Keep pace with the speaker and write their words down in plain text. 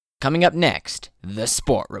Coming up next, the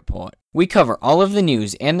Sport Report. We cover all of the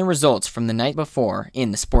news and the results from the night before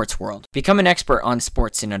in the sports world. Become an expert on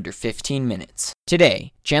sports in under 15 minutes.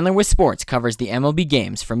 Today, Chandler with Sports covers the MLB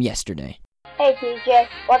games from yesterday. Hey TJ,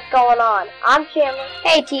 what's going on? I'm Chandler.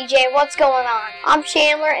 Hey TJ, what's going on? I'm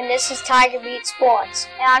Chandler and this is Tiger Beat Sports.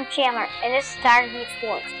 And I'm Chandler, and this is Tiger Beat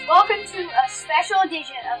Sports. Welcome to a special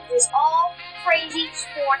edition of this all crazy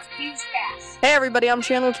sports newscast. Hey everybody, I'm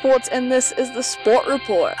Chandler with Sports and this is the Sport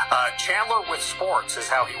Report. Chandler with Sports is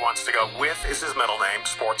how he wants to go. With is his middle name,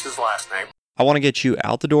 Sports his last name. I want to get you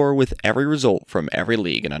out the door with every result from every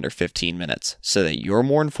league in under 15 minutes so that you're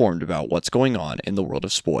more informed about what's going on in the world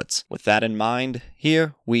of sports. With that in mind,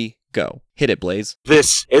 here we go. Hit it, Blaze.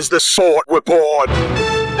 This is the Sport Report.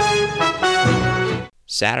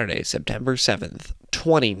 Saturday, September 7th,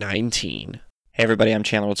 2019. Hey everybody, I'm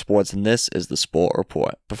Chandler with Sports and this is the Sport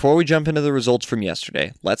Report. Before we jump into the results from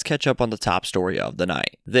yesterday, let's catch up on the top story of the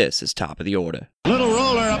night. This is top of the order. Little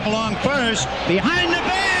roller up along first, behind the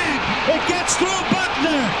bag. It gets through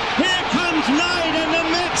Buckner. Here comes Knight, and the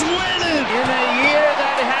Mets win it. In a year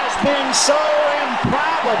that has been so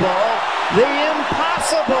improbable, the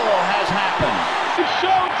impossible has happened. It's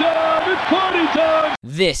showtime. It's party time.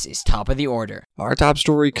 This is top of the order. Our top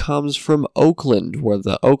story comes from Oakland, where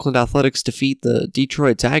the Oakland Athletics defeat the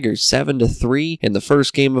Detroit Tigers 7-3 in the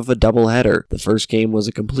first game of a doubleheader. The first game was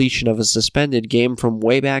a completion of a suspended game from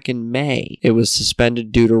way back in May. It was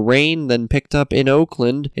suspended due to rain, then picked up in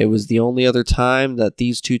Oakland. It was the only other time that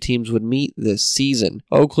these two teams would meet this season.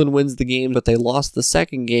 Oakland wins the game, but they lost the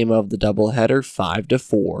second game of the doubleheader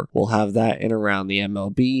 5-4. We'll have that in around the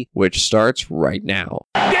MLB, which starts right now.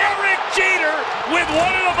 Derek Jeter with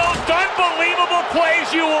one of the most unbelievable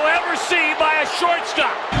plays you will ever see by a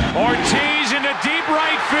shortstop. Ortiz into deep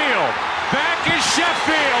right field. Back is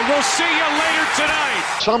Sheffield. We'll see you later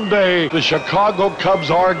tonight. Someday the Chicago Cubs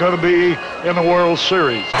are going to be in the World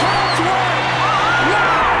Series. Cubs win!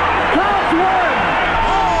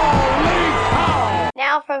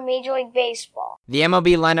 Now from Major League Baseball. The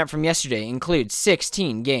MLB lineup from yesterday includes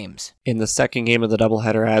 16 games. In the second game of the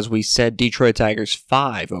doubleheader, as we said, Detroit Tigers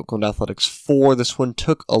 5, Oakland Athletics 4. This one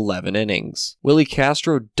took 11 innings. Willie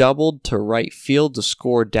Castro doubled to right field to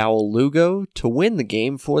score Dowell Lugo to win the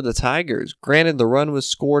game for the Tigers. Granted, the run was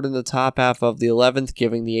scored in the top half of the 11th,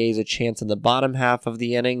 giving the A's a chance in the bottom half of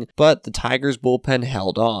the inning, but the Tigers bullpen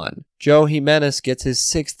held on. Joe Jimenez gets his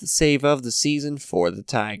 6th save of the season for the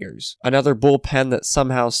Tigers. Another bullpen that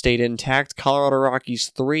somehow stayed intact, Colorado Rockies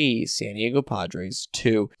 3, San Diego Padres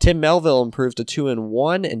 2. Tim Melville improves to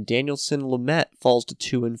 2-1, and Danielson Lamet falls to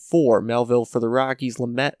 2-4. Melville for the Rockies,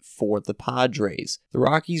 Lamet for the Padres. The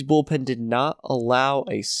Rockies bullpen did not allow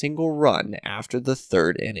a single run after the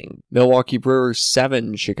third inning. Milwaukee Brewers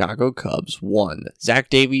 7, Chicago Cubs 1. Zach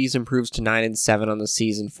Davies improves to 9-7 on the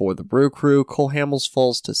season for the Brew Crew. Cole Hamels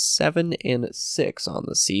falls to 7-6 on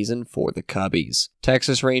the season for the Cubbies.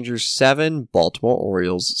 Texas Rangers 7, Baltimore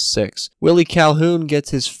Orioles 6. Willie Calhoun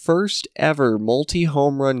gets his first ever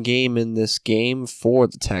multi-home run game in this game for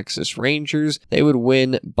the Texas Rangers. They would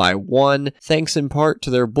win by 1, thanks in part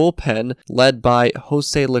to their bullpen led by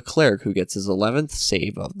Jose Leclerc, who gets his 11th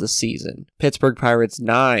save of the season. Pittsburgh Pirates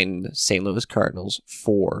 9, St. Louis Cardinals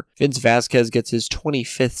 4. Vince Vasquez gets his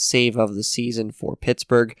 25th save of the season for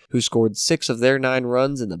Pittsburgh, who scored 6 of their 9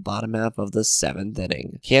 runs in the bottom half of the 7th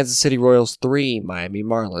inning. Kansas City Royals 3, Miami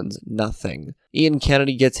Marlins nothing. Ian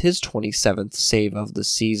Kennedy gets his 27th save of the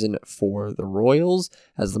season for the Royals,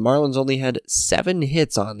 as the Marlins only had 7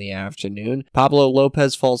 hits on the afternoon. Pablo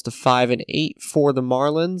Lopez falls to 5-8 for the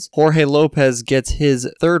Marlins. Jorge Lopez gets his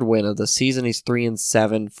 3rd win of the season. He's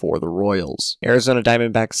 3-7 for the Royals. Arizona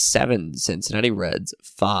Diamondbacks 7, Cincinnati Reds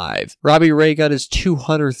 5. Robbie Ray got his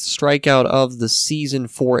 200th strikeout of the season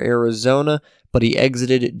for Arizona, but he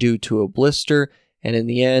exited due to a blister. And in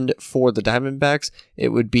the end, for the Diamondbacks, it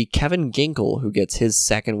would be Kevin Ginkel who gets his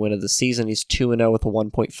 2nd win of the season. He's 2-0 with a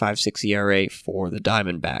 1.56 ERA for the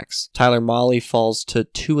Diamondbacks. Tyler Mahle falls to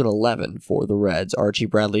 2-11 for the Reds. Archie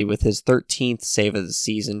Bradley with his 13th save of the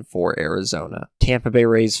season for Arizona. Tampa Bay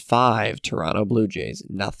Rays 5, Toronto Blue Jays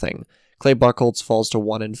nothing. Clay Buchholz falls to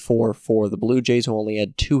 1-4 for the Blue Jays, who only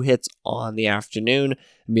had 2 hits on the afternoon.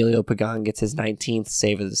 Emilio Pagan gets his 19th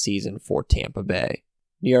save of the season for Tampa Bay.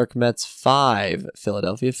 New York Mets 5,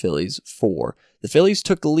 Philadelphia Phillies 4. The Phillies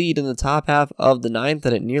took the lead in the top half of the 9th,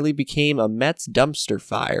 and it nearly became a Mets dumpster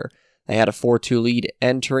fire. They had a 4-2 lead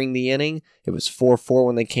entering the inning. It was 4-4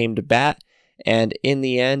 when they came to bat, and in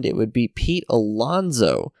the end, it would be Pete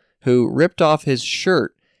Alonso who ripped off his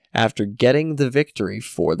shirt after getting the victory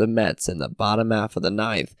for the Mets in the bottom half of the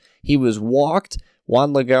 9th. He was walked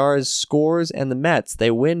Juan Lagares scores, and the Mets, they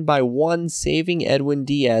win by 1, saving Edwin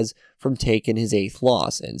Diaz from taking his 8th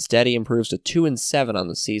loss. Instead, he improves to 2-7 on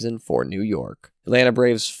the season for New York. Atlanta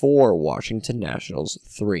Braves 4, Washington Nationals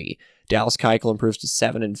 3. Dallas Keuchel improves to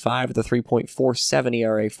 7-5 with a 3.47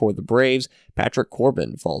 ERA for the Braves. Patrick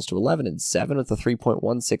Corbin falls to 11-7 with a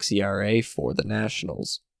 3.16 ERA for the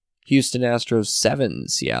Nationals. Houston Astros 7,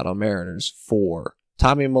 Seattle Mariners 4.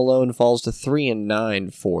 Tommy Malone falls to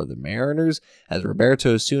 3-9 for the Mariners as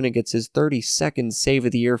Roberto Osuna gets his 32nd save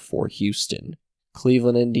of the year for Houston.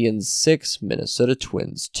 Cleveland Indians 6, Minnesota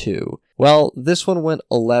Twins 2. Well, this one went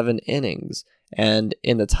 11 innings, and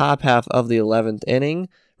in the top half of the 11th inning,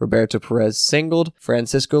 Roberto Perez singled,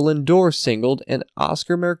 Francisco Lindor singled, and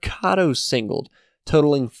Oscar Mercado singled,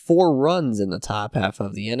 totaling 4 runs in the top half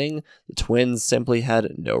of the inning. The Twins simply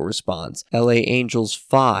had no response. LA Angels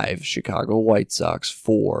 5, Chicago White Sox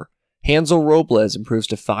 4. Hansel Robles improves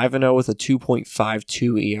to 5-0 with a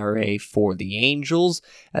 2.52 ERA for the Angels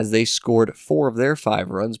as they scored 4 of their 5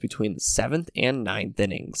 runs between the 7th and 9th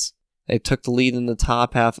innings. They took the lead in the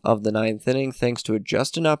top half of the 9th inning thanks to a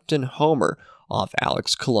Justin Upton homer off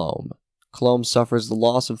Alex Colomé. Colomé suffers the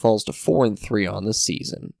loss and falls to 4-3 on the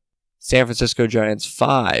season. San Francisco Giants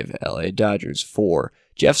 5, LA Dodgers 4.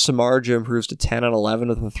 Jeff Samardzija improves to 10-11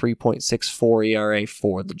 with a 3.64 ERA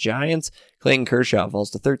for the Giants. Clayton Kershaw falls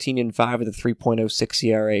to 13-5 with a 3.06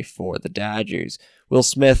 ERA for the Dodgers. Will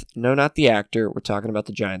Smith, no, not the actor, we're talking about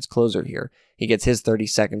the Giants closer here. He gets his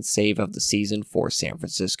 32nd save of the season for San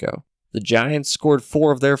Francisco. The Giants scored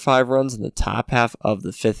 4 of their 5 runs in the top half of the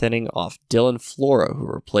 5th inning off Dylan Floro, who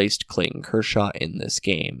replaced Clayton Kershaw in this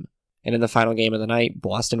game. And in the final game of the night,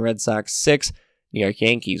 Boston Red Sox 6, New York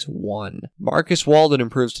Yankees 1. Marcus Walden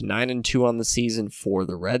improves to 9-2 on the season for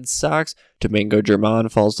the Red Sox. Domingo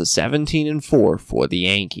Germán falls to 17-4 for the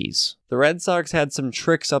Yankees. The Red Sox had some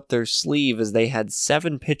tricks up their sleeve as they had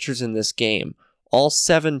 7 pitchers in this game. All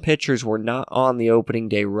 7 pitchers were not on the opening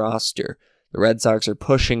day roster. The Red Sox are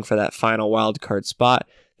pushing for that final wildcard spot.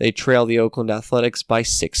 They trail the Oakland Athletics by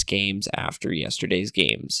 6 games after yesterday's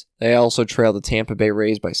games. They also trail the Tampa Bay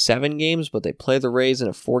Rays by 7 games, but they play the Rays in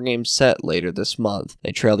a 4-game set later this month.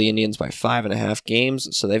 They trail the Indians by 5.5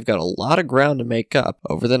 games, so they've got a lot of ground to make up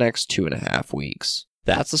over the next 2.5 weeks.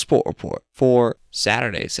 That's the Sport Report for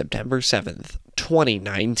Saturday, September 7th,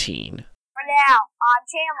 2019. For now, I'm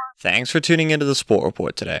Chandler. Thanks for tuning into the Sport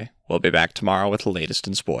Report today. We'll be back tomorrow with the latest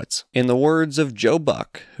in sports. In the words of Joe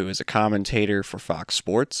Buck, who is a commentator for Fox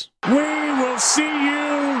Sports, We will see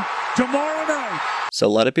you tomorrow night. So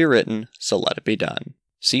let it be written, so let it be done.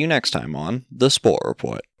 See you next time on The Sport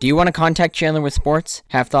Report. Do you want to contact Chandler with sports,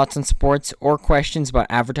 have thoughts on sports, or questions about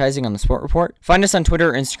advertising on The Sport Report? Find us on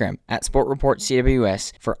Twitter or Instagram at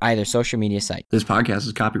SportReportCWS for either social media site. This podcast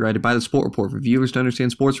is copyrighted by The Sport Report for viewers to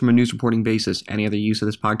understand sports from a news reporting basis. Any other use of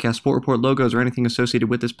this podcast, Sport Report logos, or anything associated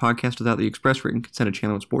with this podcast without the express written consent of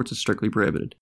Chandler with Sports is strictly prohibited.